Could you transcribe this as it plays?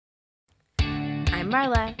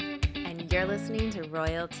Marla, and you're listening to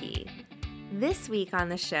Royalty. This week on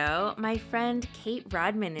the show, my friend Kate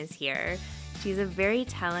Rodman is here. She's a very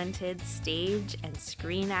talented stage and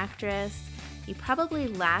screen actress. You probably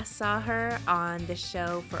last saw her on the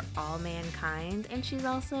show For All Mankind, and she's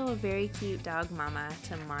also a very cute dog mama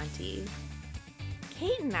to Monty.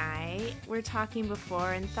 Kate and I were talking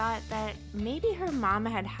before and thought that maybe her mom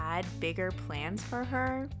had bigger plans for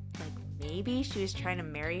her. Like maybe she was trying to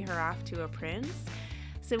marry her off to a prince.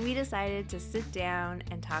 So we decided to sit down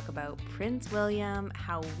and talk about Prince William,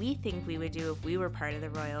 how we think we would do if we were part of the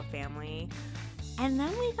royal family. And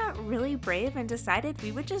then we got really brave and decided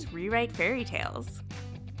we would just rewrite fairy tales.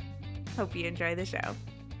 Hope you enjoy the show.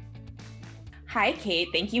 Hi, Kate.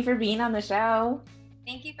 Thank you for being on the show.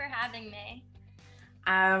 Thank you for having me.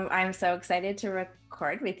 I'm so excited to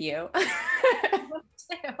record with you.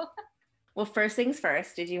 Well, first things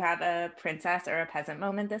first, did you have a princess or a peasant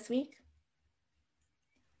moment this week?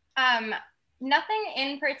 Nothing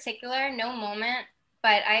in particular, no moment,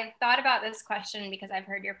 but I've thought about this question because I've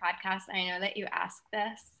heard your podcast and I know that you ask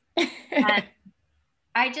this. And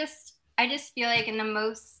I just feel like in the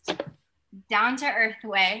most down-to-earth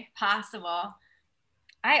way possible,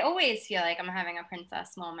 I always feel like I'm having a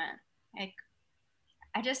princess moment. Like,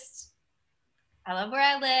 I love where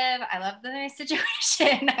I live. I love the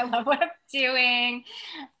situation. I love what I'm doing.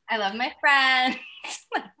 I love my friends.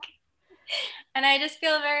 And I just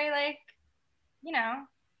feel very like,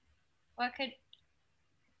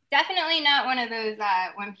 definitely not one of those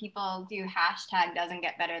when people do hashtag doesn't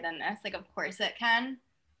get better than this. Like, of course it can,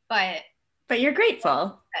 but you're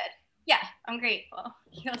grateful. Yeah, I'm grateful.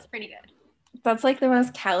 It feels pretty good. That's like the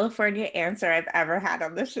most California answer I've ever had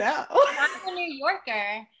on the show. I'm a New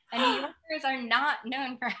Yorker, and New Yorkers are not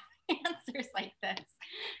known for answers like this,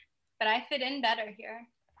 but I fit in better here.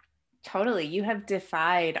 Totally. You have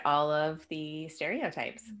defied all of the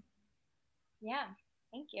stereotypes. Yeah,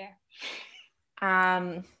 thank you.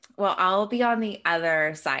 Well, I'll be on the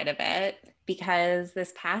other side of it because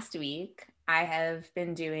this past week I have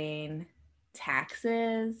been doing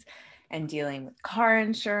taxes and dealing with car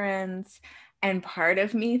insurance, and part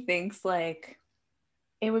of me thinks like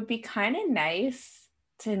it would be kind of nice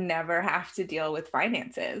to never have to deal with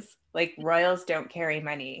finances. Like royals don't carry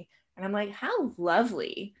money. And I'm like, how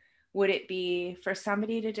lovely would it be for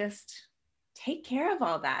somebody to just take care of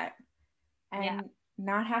all that and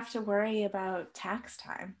not have to worry about tax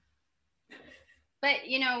time? But,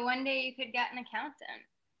 one day you could get an accountant.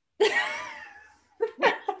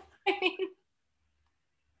 I mean,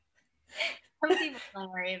 some people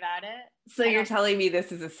don't worry about it. So you're telling me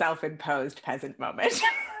this is a self-imposed peasant moment?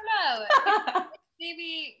 No.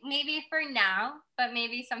 maybe for now, but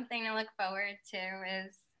maybe something to look forward to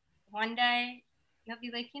is one day you'll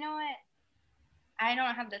be like, you know what? I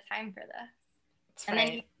don't have the time for this. That's and right.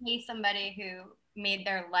 Then you pay somebody who made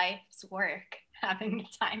their life's work having the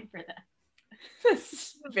time for this.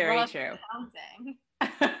 That's very true.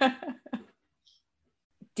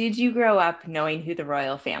 Did you grow up knowing who the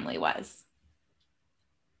royal family was?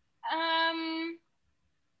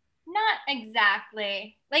 Not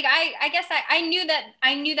exactly. Like I guess I knew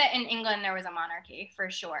that in England there was a monarchy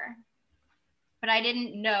for sure. But I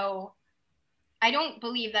didn't know, I don't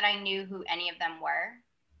believe that I knew who any of them were.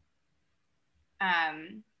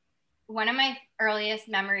 One of my earliest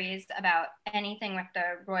memories about anything with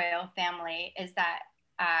the royal family is that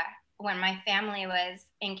when my family was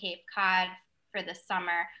in Cape Cod for the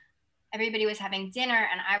summer, everybody was having dinner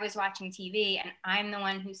and I was watching TV, and I'm the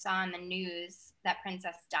one who saw on the news that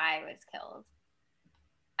Princess Di was killed.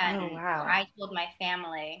 And oh, wow. I told my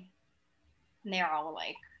family, and they're all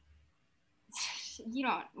like, you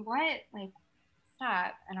don't, what? Like,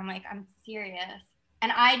 stop. And I'm like, I'm serious.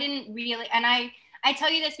 And I didn't really, and I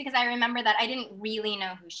tell you this because I remember that I didn't really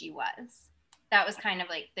know who she was. That was kind of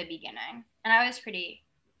like the beginning. And I was pretty,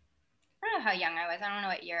 I don't know how young I was. I don't know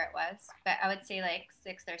what year it was, but I would say like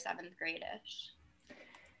 6th or 7th grade-ish.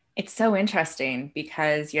 It's so interesting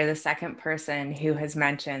because you're the second person who has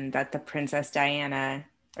mentioned that the Princess Diana,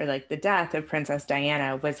 or like the death of Princess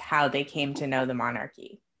Diana, was how they came to know the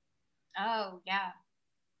monarchy. Oh, yeah.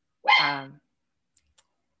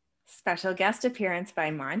 Special guest appearance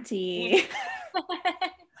by Monty.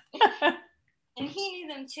 And he knew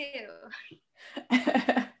them too.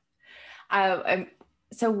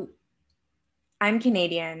 So I'm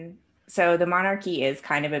Canadian, so the monarchy is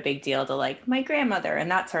kind of a big deal to like my grandmother and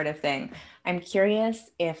that sort of thing. I'm curious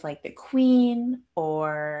if like the Queen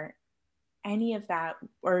or any of that,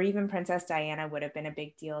 or even Princess Diana would have been a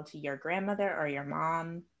big deal to your grandmother or your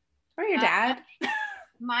mom or your dad.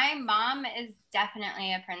 My mom is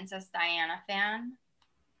definitely a Princess Diana fan.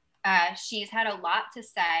 She's had a lot to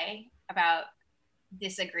say about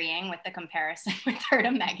disagreeing with the comparison with her to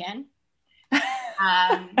Meghan.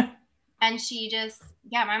 And she just,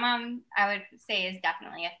 yeah, my mom, I would say, is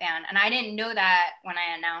definitely a fan. And I didn't know that when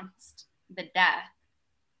I announced the death,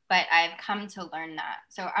 but I've come to learn that.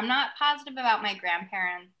 So I'm not positive about my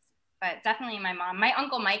grandparents, but definitely my mom. My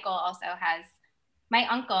uncle Michael also has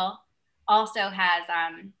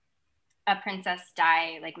a Princess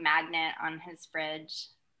Di like magnet on his fridge.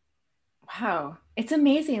 Wow. It's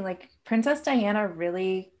amazing. Like Princess Diana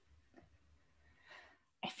really,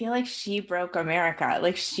 I feel like she broke America.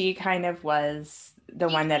 Like she kind of was the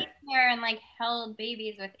She one came that, here and like held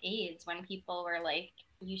babies with AIDS when people were like,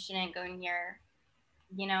 you shouldn't go near,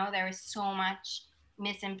 there was so much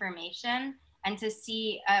misinformation. And to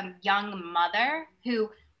see a young mother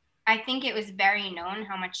who, I think it was very known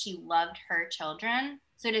how much she loved her children.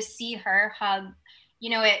 So to see her hug,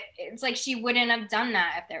 it's like she wouldn't have done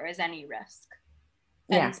that if there was any risk.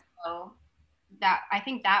 yeah. And so that, I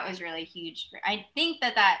think that was really huge. I think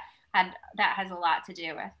that has a lot to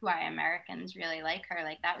do with why Americans really like her.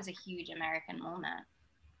 Like that was a huge American moment.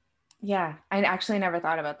 Yeah. I actually never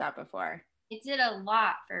thought about that before. It did a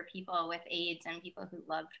lot for people with AIDS and people who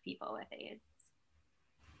loved people with AIDS.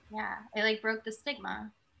 Yeah, it like broke the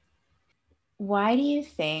stigma. Why do you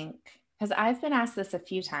think, because I've been asked this a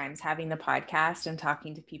few times having the podcast and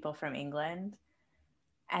talking to people from England,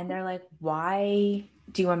 and they're like, why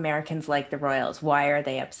do Americans like the royals? Why are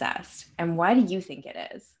they obsessed? And why do you think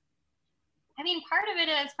it is? I mean, part of it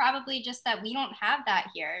is probably just that we don't have that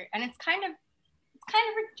here, and it's kind of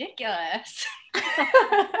ridiculous.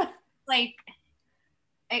 Like,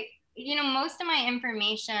 most of my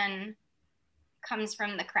information comes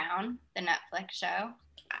from The Crown, the Netflix show.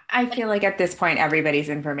 I feel like at this point, everybody's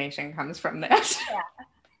information comes from this. Yeah.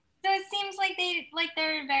 So it seems like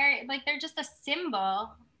they're just a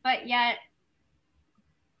symbol, but yet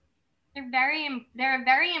they're a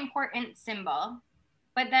very important symbol.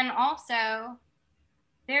 But then also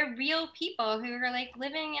they're real people who are like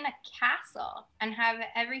living in a castle and have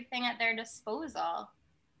everything at their disposal.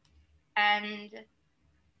 And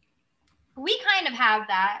we kind of have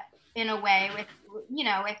that in a way with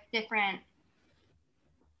different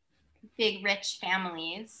big rich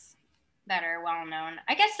families that are well known.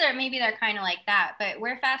 I guess they're kind of like that, but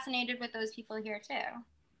we're fascinated with those people here too.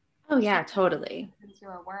 Oh yeah, totally. Into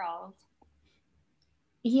a world.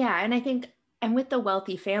 Yeah, and I think, and with the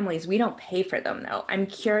wealthy families, we don't pay for them though. I'm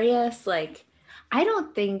curious, like, I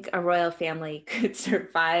don't think a royal family could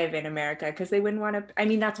survive in America because they wouldn't want to. I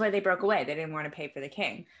mean, that's why they broke away. They didn't want to pay for the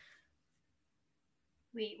king.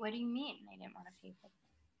 Wait, what do you mean they didn't want to pay for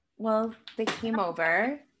the Well, they came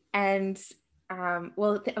over and,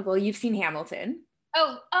 well, you've seen Hamilton.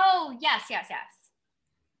 Oh, yes.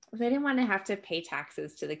 They didn't want to have to pay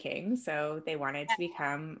taxes to the king, so they wanted to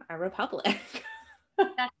become a republic.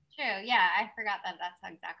 That's true. Yeah, I forgot that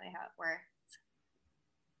that's exactly how it works.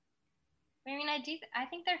 I mean, I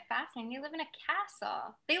think they're fascinating. They live in a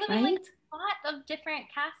castle. They live in like a lot of different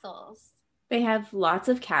castles. They have lots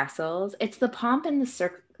of castles. It's the pomp and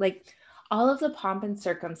like all of the pomp and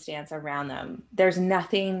circumstance around them. There's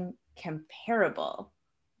nothing comparable.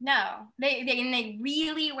 No, they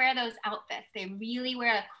really wear those outfits. They really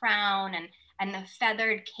wear a crown and the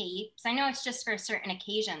feathered capes. I know it's just for certain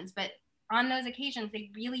occasions, but on those occasions they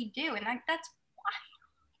really do, and that's why.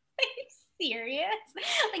 Are you serious?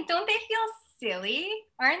 Like, don't they feel silly?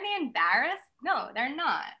 Aren't they embarrassed? No, they're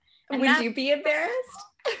not. And would you be embarrassed?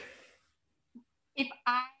 If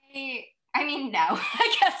I mean, no,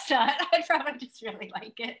 I guess not. I'd probably just really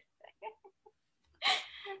like it.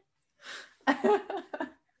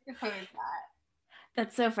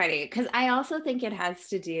 That's so funny because I also think it has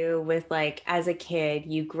to do with like as a kid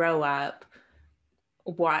you grow up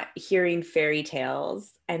hearing fairy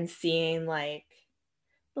tales and seeing like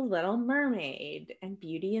The Little Mermaid and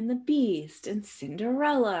Beauty and the Beast and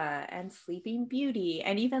Cinderella and Sleeping Beauty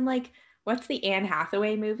and even like what's the Anne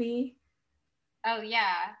Hathaway movie? Oh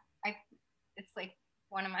yeah, it's like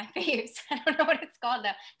one of my faves. I don't know what it's called though.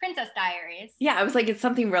 Princess Diaries. Yeah, I was like, it's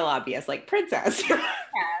something real obvious, like princess. Yeah,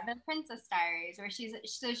 the Princess Diaries, where she's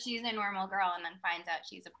a normal girl and then finds out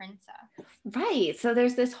she's a princess. Right. So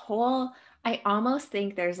there's this whole, I almost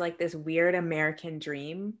think there's like this weird American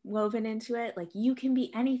dream woven into it. Like you can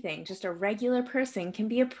be anything, just a regular person can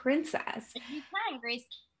be a princess. You can. Grace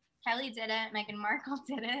Kelly did it. Meghan Markle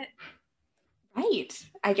did it. Right.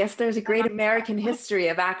 I guess there's a great American history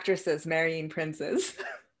of actresses marrying princes.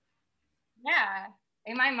 Yeah.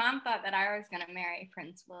 And my mom thought that I was going to marry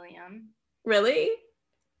Prince William. Really?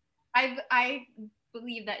 I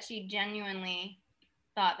believe that she genuinely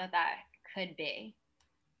thought that could be.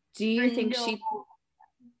 Do you For think no. she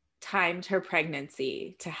timed her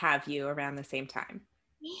pregnancy to have you around the same time?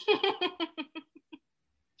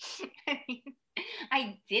 I mean,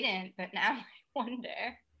 I didn't, but now I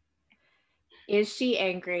wonder. Is she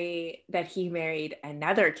angry that he married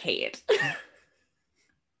another Kate?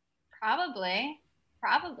 Probably.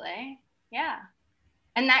 Probably. Yeah.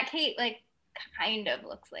 And that Kate, like, kind of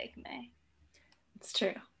looks like me. It's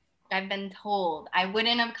true. I've been told. I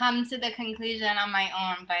wouldn't have come to the conclusion on my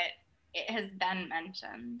own, but it has been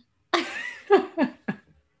mentioned,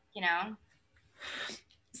 you know?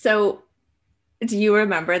 So, do you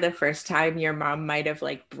remember the first time your mom might have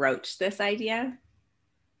like broached this idea?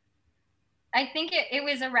 I think it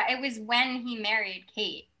was when he married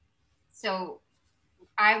Kate. So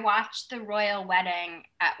I watched the royal wedding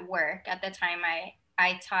at work. At the time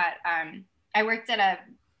I taught I worked at a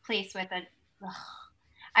place with a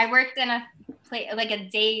I worked in a place like a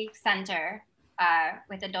day center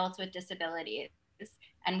with adults with disabilities,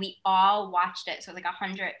 and we all watched it. So like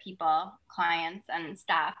 100 people, clients and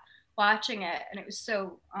staff, watching it, and it was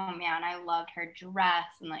so, oh man, I loved her dress,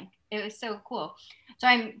 and like it was so cool. So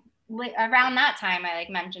I'm around that time I like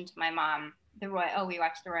mentioned to my mom we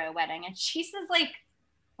watched the royal wedding, and she says like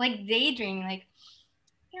daydreaming, like,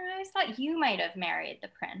 I always thought you might have married the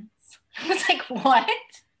prince. I was like, what?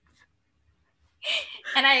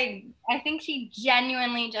 And I think she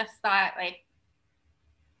genuinely just thought, like,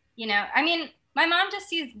 I mean, my mom just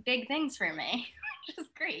sees big things for me, which is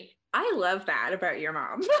great. I love that about your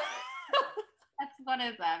mom. That's one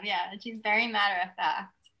of them, yeah. She's very matter of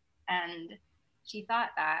fact, and she thought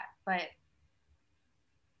that, but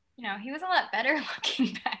he was a lot better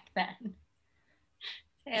looking back then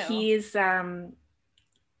too. He's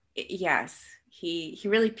yes, he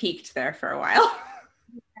really peaked there for a while.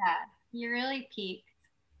 Yeah, he really peaked.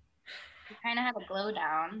 He kind of had a glow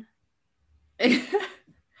down.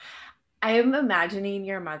 I am imagining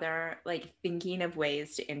your mother like thinking of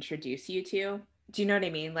ways to introduce you to. Do you know what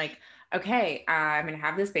I mean? Like, okay, I'm gonna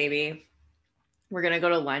have this baby. We're gonna go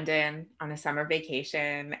to London on a summer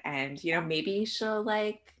vacation, and maybe she'll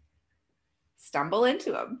like stumble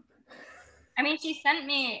into him. I mean, she sent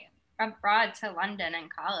me abroad to London in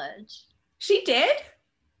college. She did?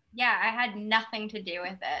 Yeah, I had nothing to do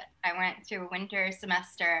with it. I went through a winter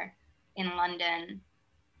semester in London.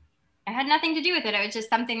 I had nothing to do with it. It was just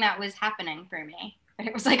something that was happening for me. But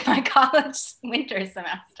it was like my college winter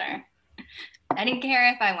semester. I didn't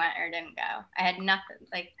care if I went or didn't go. I had nothing.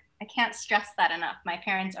 Like, I can't stress that enough. My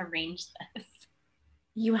parents arranged this.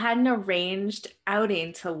 You had an arranged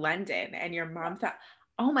outing to London, and your mom thought,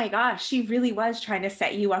 oh my gosh, she really was trying to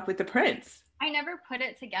set you up with the prince. I never put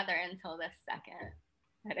it together until this second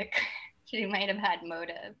that she might have had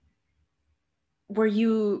motive.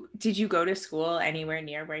 Did you go to school anywhere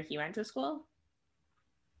near where he went to school?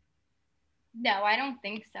 No, I don't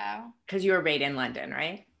think so. Because you were right in London,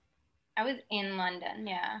 right? I was in London,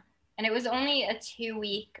 yeah. And it was only a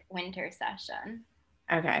 2-week winter session.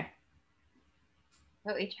 Okay.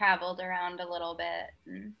 But we traveled around a little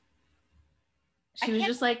bit. She was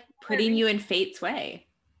just like putting you in fate's way.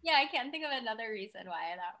 Yeah, I can't think of another reason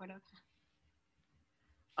why that would have happened.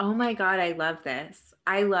 Oh my God, I love this.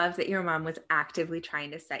 I love that your mom was actively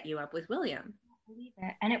trying to set you up with William. I believe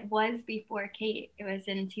it. And it was before Kate. It was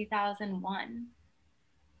in 2001.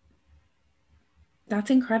 That's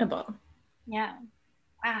incredible. Yeah.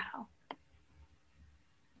 Wow.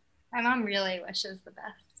 My mom really wishes the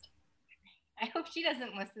best. I hope she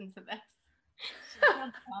doesn't listen to this.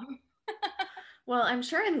 Well, I'm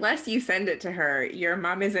sure unless you send it to her, your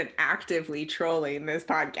mom isn't actively trolling this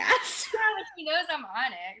podcast. Yeah, but she knows I'm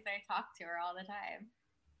on it because I talk to her all the time.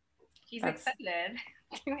 She's excited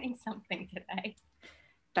doing something today.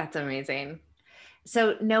 That's amazing.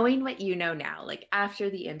 So knowing what you know now, like after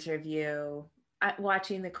the interview,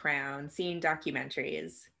 watching The Crown, seeing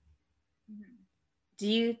documentaries, do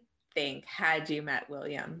you think had you met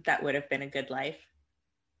William, that would have been a good life?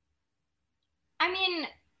 I mean,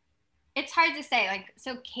 it's hard to say. Like,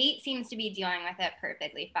 so Kate seems to be dealing with it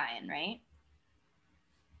perfectly fine, right?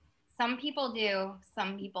 Some people do,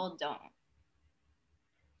 some people don't.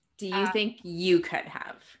 Do you think you could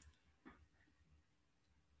have?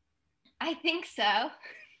 I think so.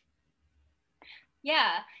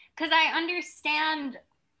 Yeah, because I understand.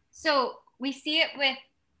 So we see it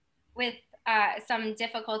with some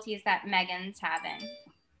difficulties that Meghan's having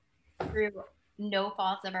through no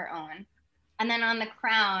fault of her own. And then on The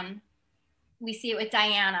Crown, we see it with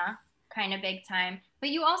Diana, kind of big time. But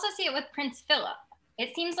you also see it with Prince Philip.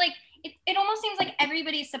 It seems like, it almost seems like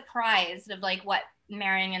everybody's surprised of like what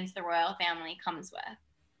marrying into the royal family comes with.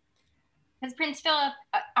 because Prince Philip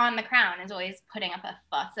on The Crown is always putting up a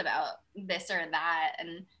fuss about this or that,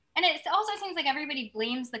 and it also seems like everybody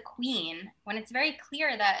blames the Queen when it's very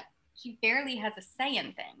clear that she barely has a say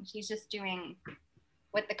in things. She's just doing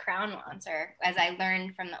what the Crown wants, or as I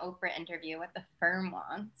learned from the Oprah interview, what the firm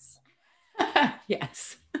wants.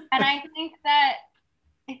 Yes. And I think that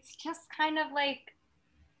it's just kind of like,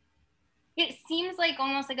 it seems like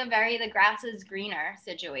almost like a very the grass is greener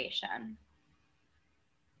situation.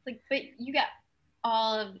 Like, but you got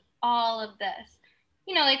all of this.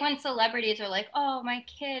 You know, like when celebrities are like, "Oh, my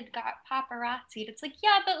kid got paparazzi." It's like,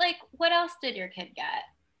 yeah, but like, what else did your kid get?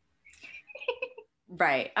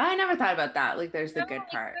 Right. I never thought about that. Like, there's the They're, good like,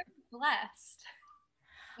 part. they're blessed.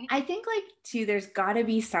 I think, like, too, there's got to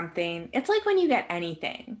be something. It's like when you get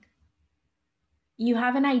anything, you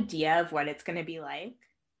have an idea of what it's going to be like.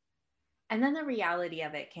 And then the reality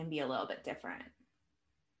of it can be a little bit different.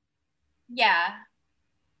 Yeah,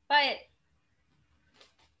 but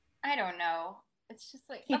I don't know. It's just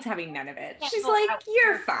like Kate's having none of it. yeah, She's well, like,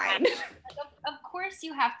 you're fine. like, of course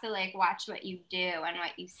you have to like watch what you do and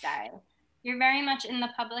what you say. You're very much in the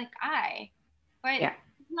public eye, but Yeah.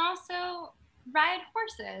 you can also ride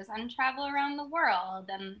horses and travel around the world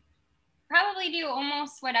and probably do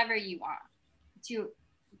almost whatever you want to,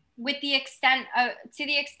 with the extent of, to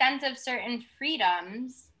the extent of certain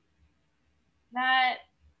freedoms that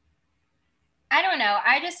I don't know.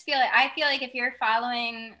 I feel like if you're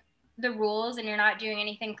following the rules and you're not doing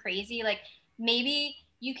anything crazy, like maybe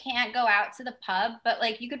you can't go out to the pub, but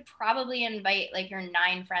like you could probably invite like your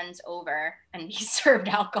 9 friends over and be served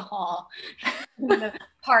alcohol in the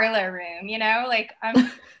parlor room, you know? Like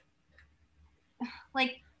I'm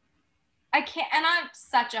like I can't, and I'm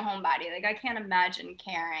such a homebody. Like I can't imagine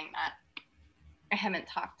caring that I haven't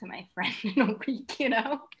talked to my friend in a week, you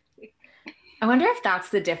know? I wonder if that's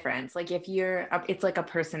the difference. Like if it's like a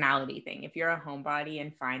personality thing. If you're a homebody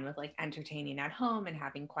and fine with like entertaining at home and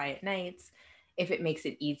having quiet nights, if it makes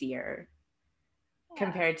it easier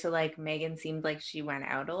compared to like Megan seemed like she went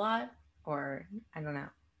out a lot, or I don't know.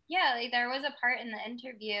 Yeah, like there was a part in the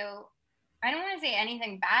interview. I don't want to say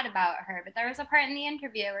anything bad about her, but there was a part in the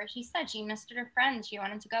interview where she said she missed her friends. She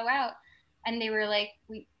wanted to go out. And they were like,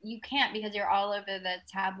 you can't because you're all over the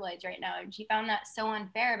tabloids right now. And she found that so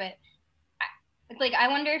unfair. But I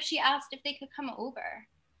wonder if she asked if they could come over,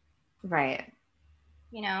 Right.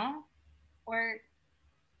 you know? Or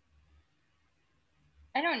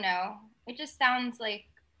I don't know. It just sounds like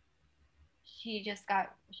she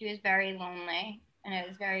was very lonely and it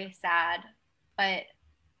was very sad. But,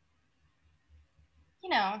 you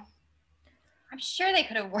know, I'm sure they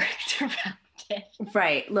could have worked around it.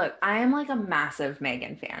 Right. Look, I am like a massive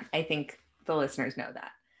Megan fan. I think the listeners know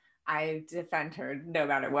that. I defend her no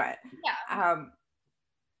matter what. Yeah.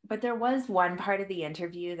 But there was one part of the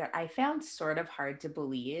interview that I found sort of hard to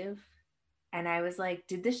believe. And I was like,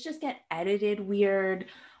 did this just get edited weird?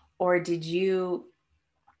 Or did you,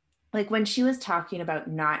 like, when she was talking about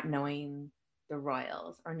not knowing the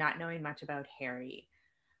royals or not knowing much about Harry,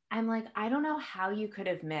 I'm like, I don't know how you could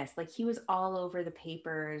have missed. Like, he was all over the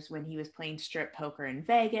papers when he was playing strip poker in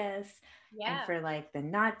Vegas and Yeah. for like the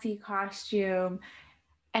Nazi costume.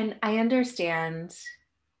 And I understand.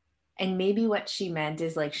 And maybe what she meant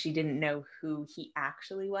is like she didn't know who he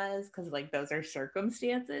actually was because like those are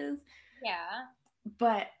circumstances. Yeah.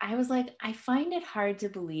 But I was like, I find it hard to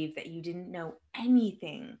believe that you didn't know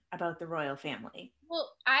anything about the royal family.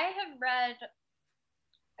 Well, I have read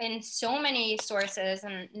in so many sources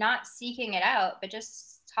and not seeking it out, but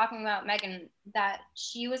just talking about Meghan, that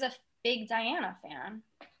she was a big Diana fan.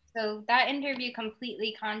 So that interview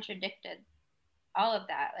completely contradicted all of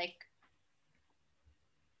that. Like,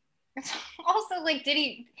 it's also like, did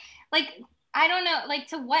he, like, I don't know, like,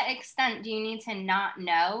 to what extent do you need to not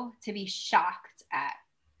know to be shocked at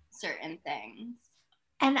certain things?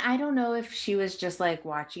 And I don't know if she was just like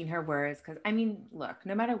watching her words because I mean, look,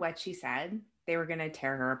 no matter what she said, they were going to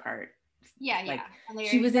tear her apart. Yeah, Like yeah.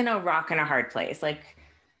 she was in a rock and a hard place. Like,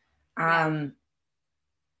 Yeah.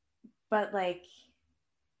 but like,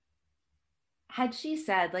 had she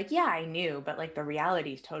said like, yeah, I knew, but like the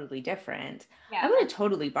reality is totally different, Yeah. I would have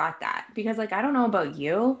totally bought that because like, I don't know about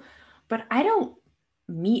you, but I don't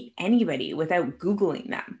meet anybody without Googling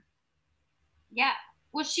them. Yeah.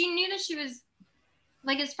 Well, she knew that she was,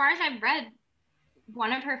 like, as far as I've read,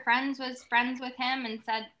 one of her friends was friends with him and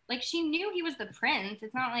said, like, she knew he was the prince.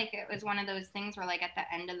 It's not like it was one of those things where, like, at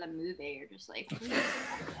the end of the movie, you're just like,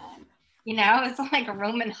 you know, it's like a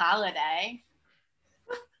Roman holiday.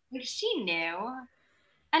 Like, she knew.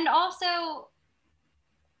 And also,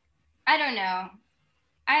 I don't know.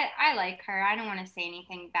 I like her. I don't want to say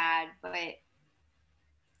anything bad, but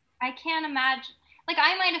I can't imagine. Like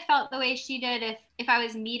I might have felt the way she did if I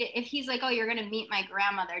was if he's like, oh, you're gonna meet my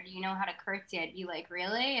grandmother. Do you know how to curtsy? I'd be like,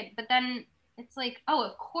 really? But then it's like, oh,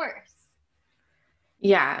 of course.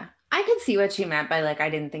 Yeah. I could see what she meant by like, I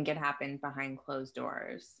didn't think it happened behind closed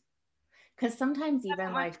doors. Because sometimes I haven't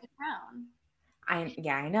even watched like, The Crown.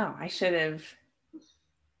 I know, I should have.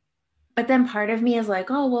 But then part of me is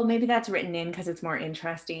like, oh, well, maybe that's written in because it's more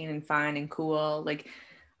interesting and fun and cool. Like,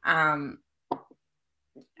 um,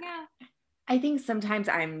 Yeah. I think sometimes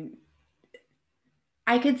I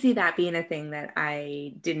could see that being a thing that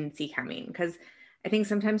I didn't see coming because I think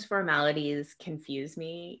sometimes formalities confuse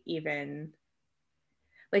me, even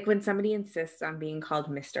like when somebody insists on being called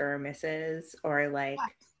Mr. or Mrs. or like,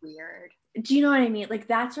 That's weird. do you know what I mean? Like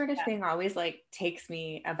that sort of Yeah. thing always like takes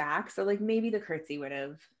me aback. So like maybe the curtsy would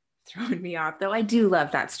have thrown me off, though I do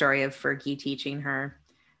love that story of Fergie teaching her.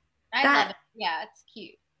 I love That it. Yeah, it's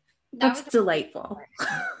cute. That that's was delightful.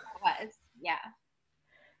 that was. Yeah.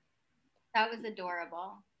 That was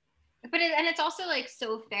adorable. And it's also like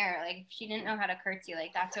so fair. Like if she didn't know how to curtsy,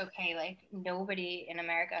 like that's okay. Like nobody in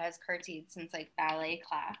America has curtsied since like ballet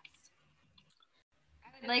class. I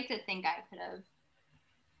would like to think I could have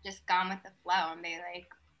just gone with the flow and be like,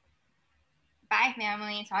 bye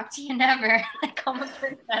family, talk to you never. Like I'm a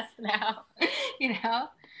princess now. You know?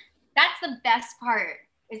 That's the best part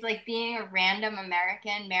is like being a random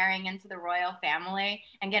American marrying into the royal family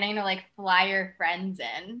and getting to like fly your friends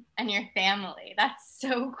in and your family. That's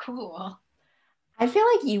so cool. I feel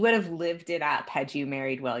like you would have lived it up had you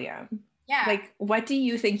married William. Yeah. Like, what do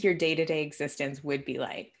you think your day-to-day existence would be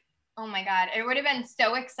like? Oh my God. It would have been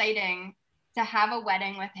so exciting to have a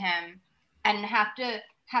wedding with him and have to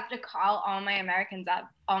call all my American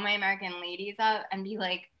ladies up and be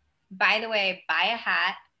like, by the way, buy a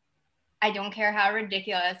hat. I don't care how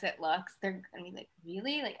ridiculous it looks. They're gonna be like,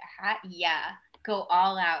 really? Like a hat? Yeah. Go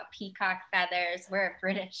all out. Peacock feathers. We're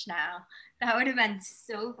British now. That would have been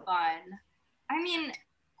so fun. I mean,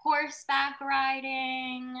 horseback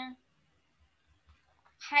riding,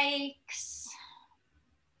 hikes,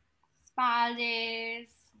 spa days,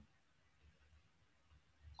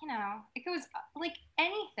 it was like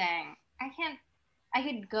anything. I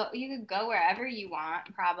could go, you could go wherever you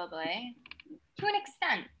want, probably, to an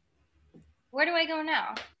extent. Where do I go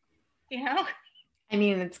now? You know? I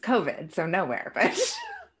mean, it's COVID, so nowhere, but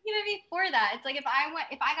Even before that, it's like if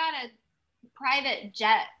I got a private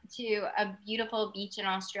jet to a beautiful beach in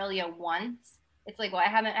Australia once, it's like, well, I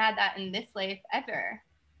haven't had that in this life ever.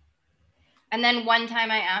 And then one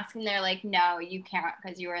time I asked and they're like, no, you can't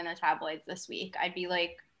because you were in the tabloids this week. I'd be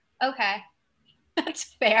like, okay, that's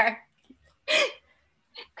fair.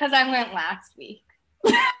 Because I went last week.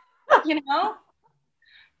 You know?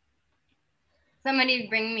 Somebody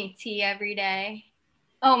bring me tea every day.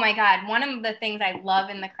 Oh my God. One of the things I love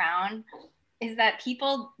in The Crown is that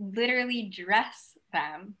people literally dress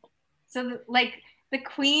them. So, like, the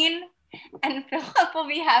Queen and Philip will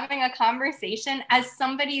be having a conversation as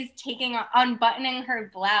somebody's unbuttoning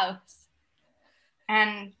her blouse.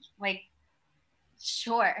 And, like,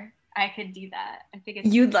 sure, I could do that. I think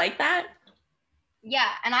you'd like that? Yeah,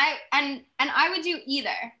 and I would do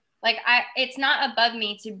either. Like it's not above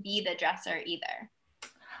me to be the dresser either.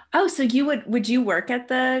 Oh, so would you work at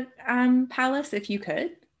the palace if you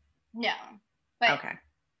could? No. But okay.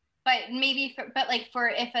 But maybe for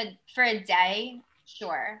a day,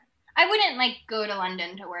 sure. I wouldn't like go to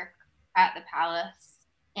London to work at the palace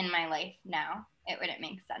in my life now. It wouldn't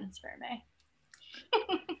make sense for me.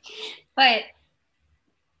 But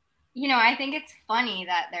I think it's funny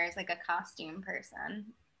that there's like a costume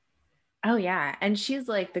person. Oh yeah, and she's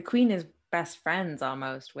like the queen is best friends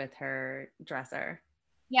almost with her dresser.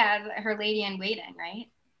 Yeah, her lady in waiting, right?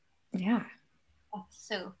 Yeah. That's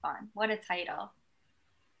so fun. What a title.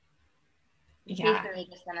 Yeah. Basically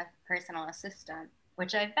just been a personal assistant,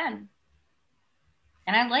 which I've been.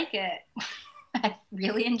 And I like it. I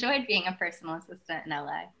really enjoyed being a personal assistant in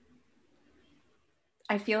LA.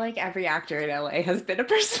 I feel like every actor in LA has been a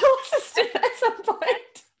personal assistant at some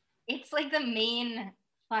point. It's like the main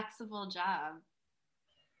flexible job.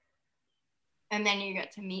 And then you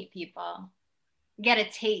get to meet people, get a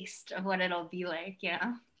taste of what it'll be like,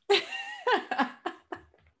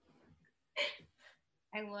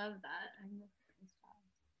 I love that. I miss this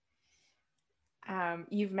job.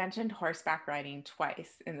 You've mentioned horseback riding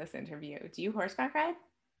twice in this interview. Do you horseback ride?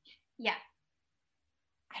 Yeah.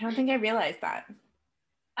 I don't think I realized that.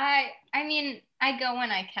 I mean, I go when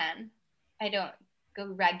I can. I don't go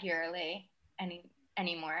regularly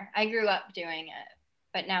anymore. I grew up doing it,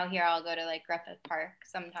 but now here I'll go to like Griffith Park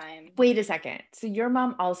sometimes. Wait a second. So your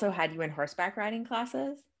mom also had you in horseback riding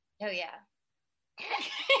classes? Oh yeah.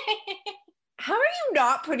 How are you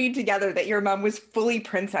not putting together that your mom was fully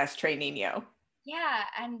princess training you? Yeah,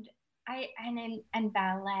 and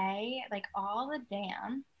ballet, like all the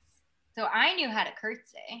dance. So I knew how to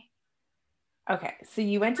curtsy. Okay, so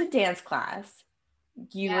you went to dance class.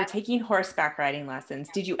 You were Yeah, taking horseback riding lessons.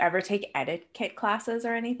 Did you ever take etiquette classes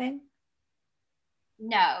or anything?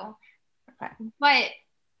 no, Okay. but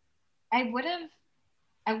I would have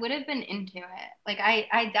I would have been into it. Like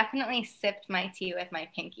I definitely sipped my tea with my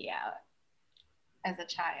pinky out as a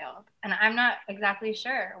child. And I'm not exactly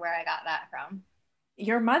sure where I got that from.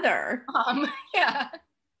 Your mother. Yeah.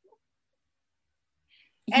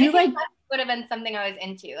 You Etiquette like class would have been something I was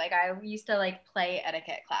into. Like I used to like play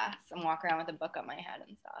etiquette class and walk around with a book on my head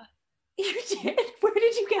and stuff. you did? Where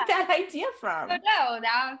did you get that idea Oh from? no,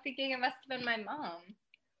 now I'm thinking it must have been my mom.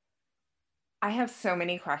 I have so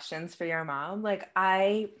many questions for your mom.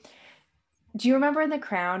 Do you remember in The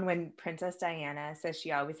Crown when Princess Diana says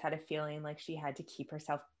she always had a feeling like she had to keep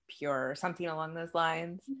herself pure or something along those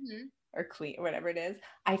lines? Mm-hmm. Or clean, whatever it is.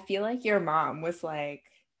 I feel like your mom was like,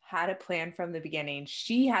 had a plan from the beginning.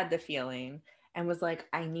 She had the feeling and was like,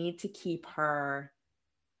 I need to keep her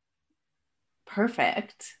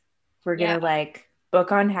perfect. We're Yeah, gonna like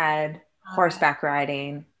book on head, uh, horseback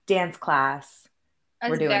riding, dance class. I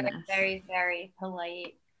We're was doing very, this. very, very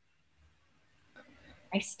polite.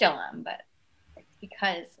 I still am, but it's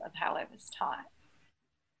because of how I was taught.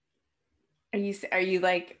 Are you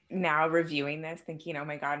like now reviewing this thinking, oh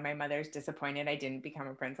my God, my mother's disappointed I didn't become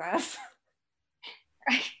a princess?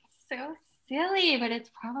 It's so silly, but it's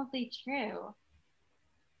probably true.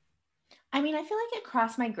 I mean, I feel like it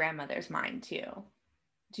crossed my grandmother's mind too.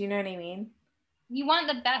 Do you know what I mean? You want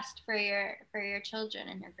the best for your children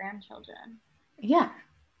and your grandchildren, Yeah.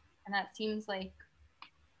 and that seems like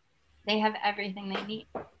they have everything they need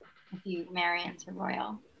if you marry into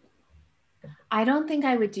royal. I don't think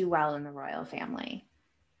I would do well in the royal family.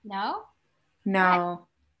 No? Why? No,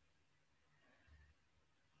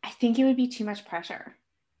 I think it would be too much pressure.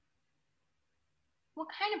 What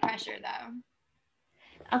kind of pressure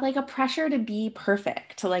though? Like a pressure to be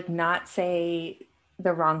perfect, to like not say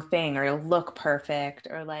the wrong thing or look perfect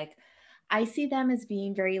or like I see them as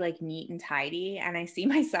being very like neat and tidy and I see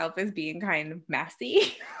myself as being kind of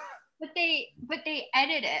messy. But they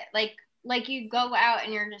edit it. Like you go out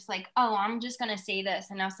and you're just like, oh, I'm just gonna say this,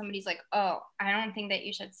 and now somebody's like, oh, I don't think that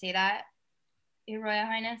you should say that, Your Royal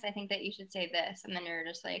Highness. I think that you should say this, and then you're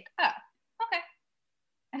just like, oh, okay,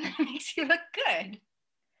 and that makes you look good.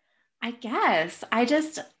 I guess. I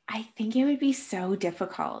think it would be so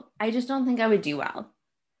difficult. I just don't think I would do well.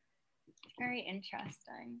 Very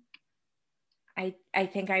interesting. I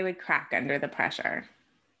think I would crack under the pressure.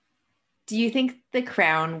 Do you think the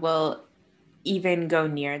crown will even go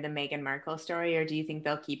near the Meghan Markle story, or do you think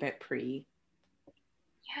they'll keep it pre?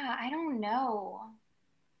 Yeah, I don't know.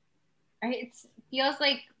 It feels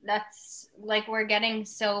like that's like we're getting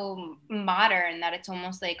so modern that it's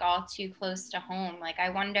almost like all too close to home. Like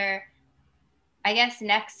I wonder, I guess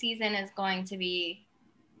next season is going to be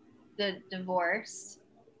the divorce.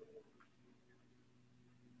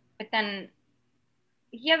 But then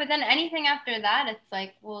yeah, but then anything after that it's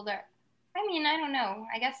like, well they're I mean, I don't know.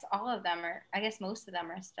 I guess all of them are I guess most of them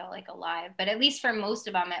are still like alive, but at least for most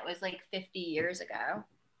of them it was like 50 years ago.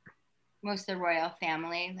 Most of the royal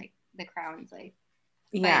family, like the crown's like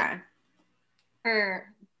but Yeah. for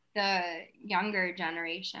the younger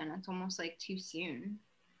generation, it's almost like too soon.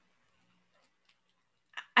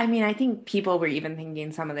 I mean, I think people were even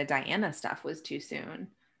thinking some of the Diana stuff was too soon.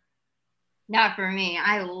 Not for me.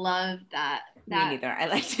 I love that. Me That neither. I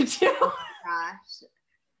liked it too. oh my gosh,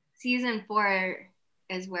 season 4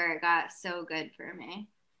 is where it got so good for me.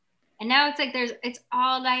 And now it's like it's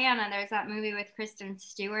all Diana. There's that movie with Kristen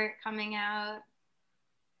Stewart coming out.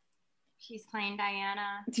 She's playing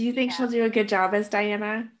Diana. Do you think Yeah. she'll do a good job as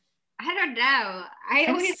Diana? I don't know. I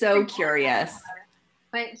I'm always so forget curious. about her,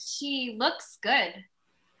 but she looks good.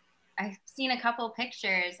 I've seen a couple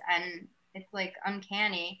pictures and it's like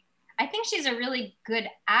uncanny. I think she's a really good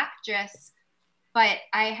actress, but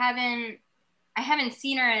I haven't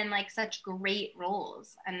seen her in like such great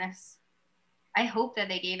roles. And this I hope that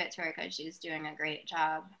they gave it to her because she's doing a great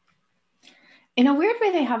job. In a weird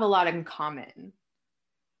way, they have a lot in common.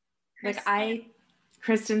 Kristen,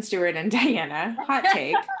 Kristen Stewart and Diana, hot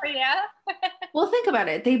take. yeah. Well, think about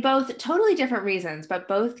it. They both, totally different reasons, but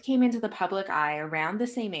both came into the public eye around the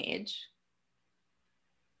same age,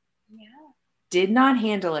 Yeah. did not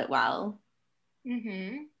handle it well,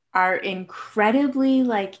 Mm-hmm. are incredibly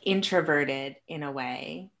like introverted in a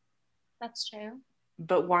way, That's true.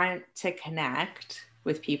 but want to connect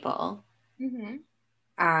with people. Mm-hmm.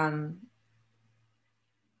 Um,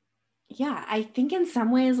 Yeah, I think in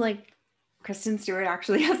some ways, like, Kristen Stewart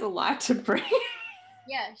actually has a lot to bring.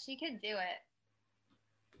 Yeah, she could do it.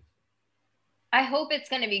 I hope it's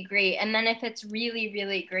going to be great. And then if it's really,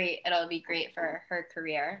 really great, it'll be great for her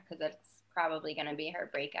career because it's probably going to be her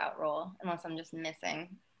breakout role, unless I'm just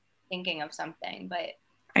thinking of something. But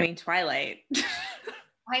I mean, Twilight.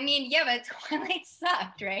 I mean, yeah, but Twilight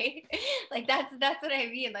sucked, right? Like that's what I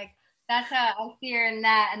mean. Like that's how I see her in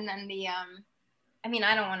that. And then I mean,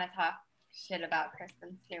 I don't want to talk shit about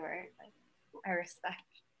Kristen Stewart. Like I respect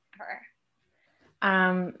her.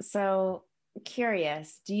 So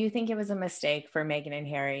curious, do you think it was a mistake for Meghan and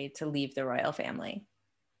Harry to leave the royal family?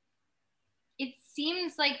 It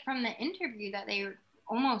seems like from the interview that they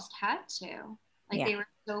almost had to. Like they were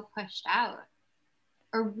so pushed out.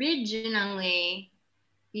 Originally,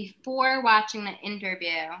 before watching the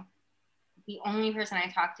interview, the only person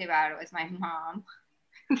I talked to about it was my mom,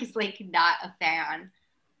 who's like not a fan.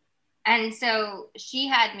 And so she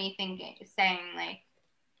had me saying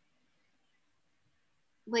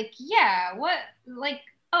yeah, what, like,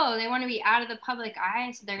 oh, they want to be out of the public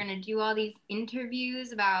eye, so they're going to do all these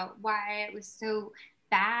interviews about why it was so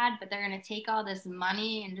bad, but they're going to take all this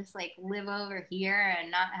money and just like live over here and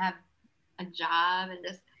not have a job and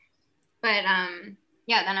just, but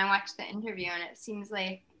yeah, then I watched the interview and it seems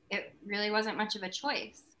like it really wasn't much of a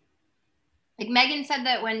choice. Like Meghan said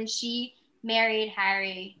that when she married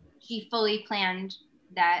Harry, she fully planned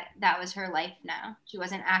that that was her life now. She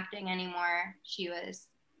wasn't acting anymore. She was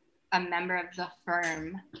a member of the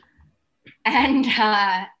firm. And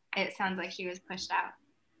it sounds like she was pushed out.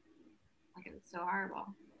 Like it was so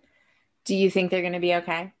horrible. Do you think they're going to be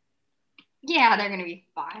okay? Yeah, they're going to be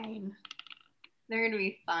fine. They're going to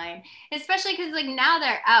be fine. Especially because like now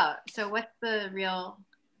they're out. So what's the real,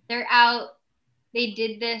 they're out. They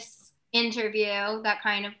did this interview that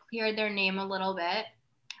kind of cleared their name a little bit.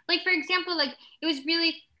 Like, for example, like it was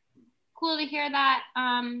really cool to hear that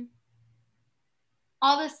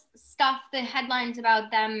all this stuff, the headlines about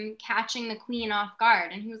them catching the queen off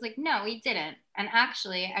guard. And he was like, no, we didn't. And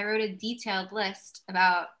actually, I wrote a detailed list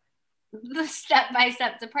about the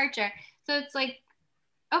step-by-step departure. So it's like,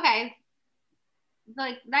 okay,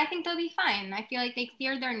 like I think they'll be fine. I feel like they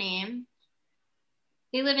cleared their name.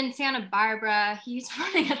 They live in Santa Barbara. He's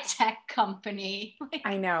running a tech company.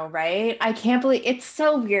 I know, right? I can't believe it's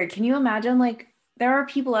so weird. Can you imagine, like, there are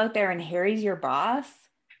people out there and Harry's your boss?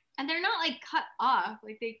 And they're not like cut off.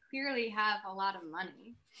 Like they clearly have a lot of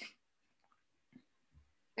money.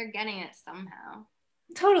 They're getting it somehow.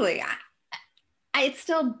 Totally. It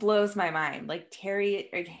still blows my mind. Like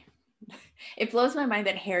it blows my mind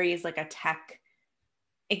that Harry is like a tech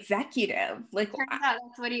executive. Like, turns out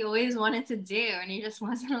that's what he always wanted to do, and he just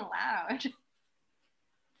wasn't allowed.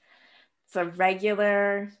 It's a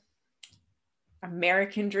regular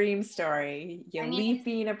American dream story. You leave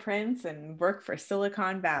being a prince and work for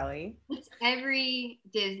Silicon Valley. It's every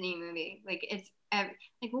Disney movie. Like it's like,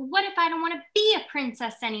 well, what if I don't want to be a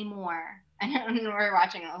princess anymore? And we're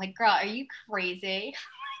watching it. I'm like, girl, are you crazy?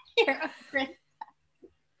 You're a princess.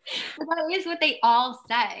 But that is what they all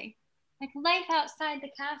say. Like life outside the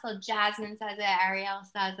castle. Jasmine says it. Ariel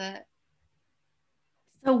says it.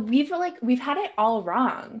 So we've had it all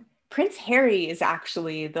wrong. Prince Harry is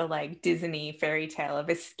actually the like Disney fairy tale of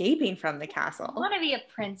escaping from the castle. He wants to be a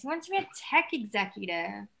prince. He wants to be a tech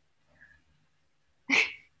executive.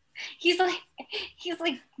 he's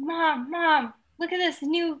like, mom, look at this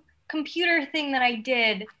new computer thing that I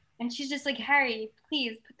did. And she's just like, Harry,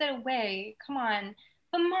 please put that away. Come on.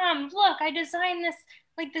 But mom, look, I designed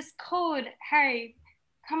this code. Harry,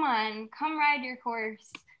 come on, come ride your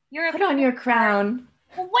horse. Put on your crown.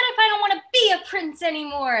 Well, what if I don't want to be a prince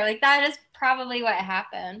anymore? Like that is probably what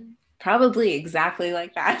happened. Probably exactly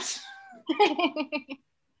like that.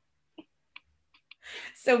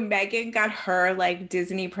 So Meghan got her like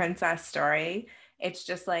Disney princess story. It's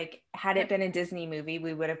just like, had it been a Disney movie,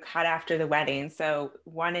 we would have cut after the wedding. So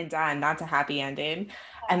one and done, that's a happy ending.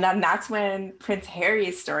 And then that's when Prince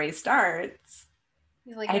Harry's story starts.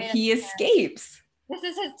 He's like, and he escapes. This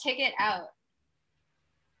is his ticket out.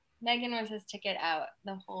 Meghan was his ticket out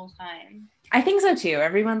the whole time. I think so too.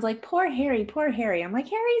 Everyone's like, poor Harry, poor Harry. I'm like,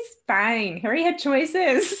 Harry's fine. Harry had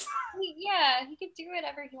choices. Yeah, he could do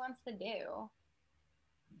whatever he wants to do.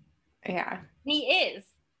 Yeah. He is.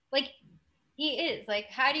 Like,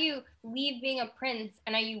 how do you leave being a prince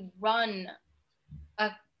and now you run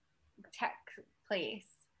a tech place?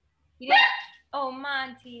 He didn't, oh,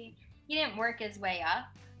 Monty. He didn't work his way up.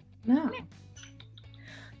 No.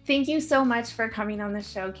 Thank you so much for coming on the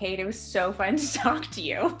show, Kate. It was so fun to talk to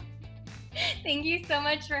you. Thank you so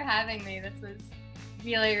much for having me. This was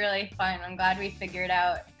really, really fun. I'm glad we figured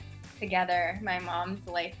out together my mom's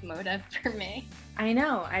life motive for me. I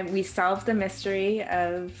know. We solved the mystery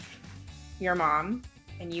of your mom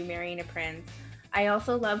and you marrying a prince. I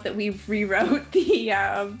also love that we rewrote the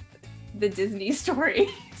Disney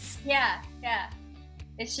stories. Yeah.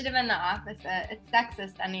 It should have been the opposite. It's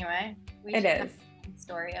sexist anyway. It is. The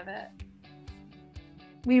story of it.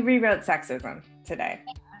 We rewrote sexism today.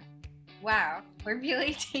 Yeah. Wow, we're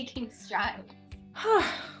really taking strides.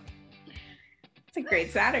 It's a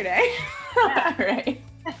great Saturday. Yeah. Right.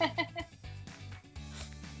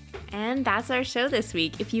 And that's our show this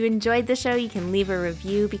week. If you enjoyed the show, you can leave a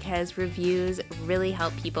review because reviews really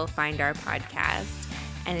help people find our podcast.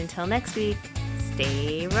 And until next week,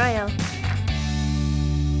 stay royal.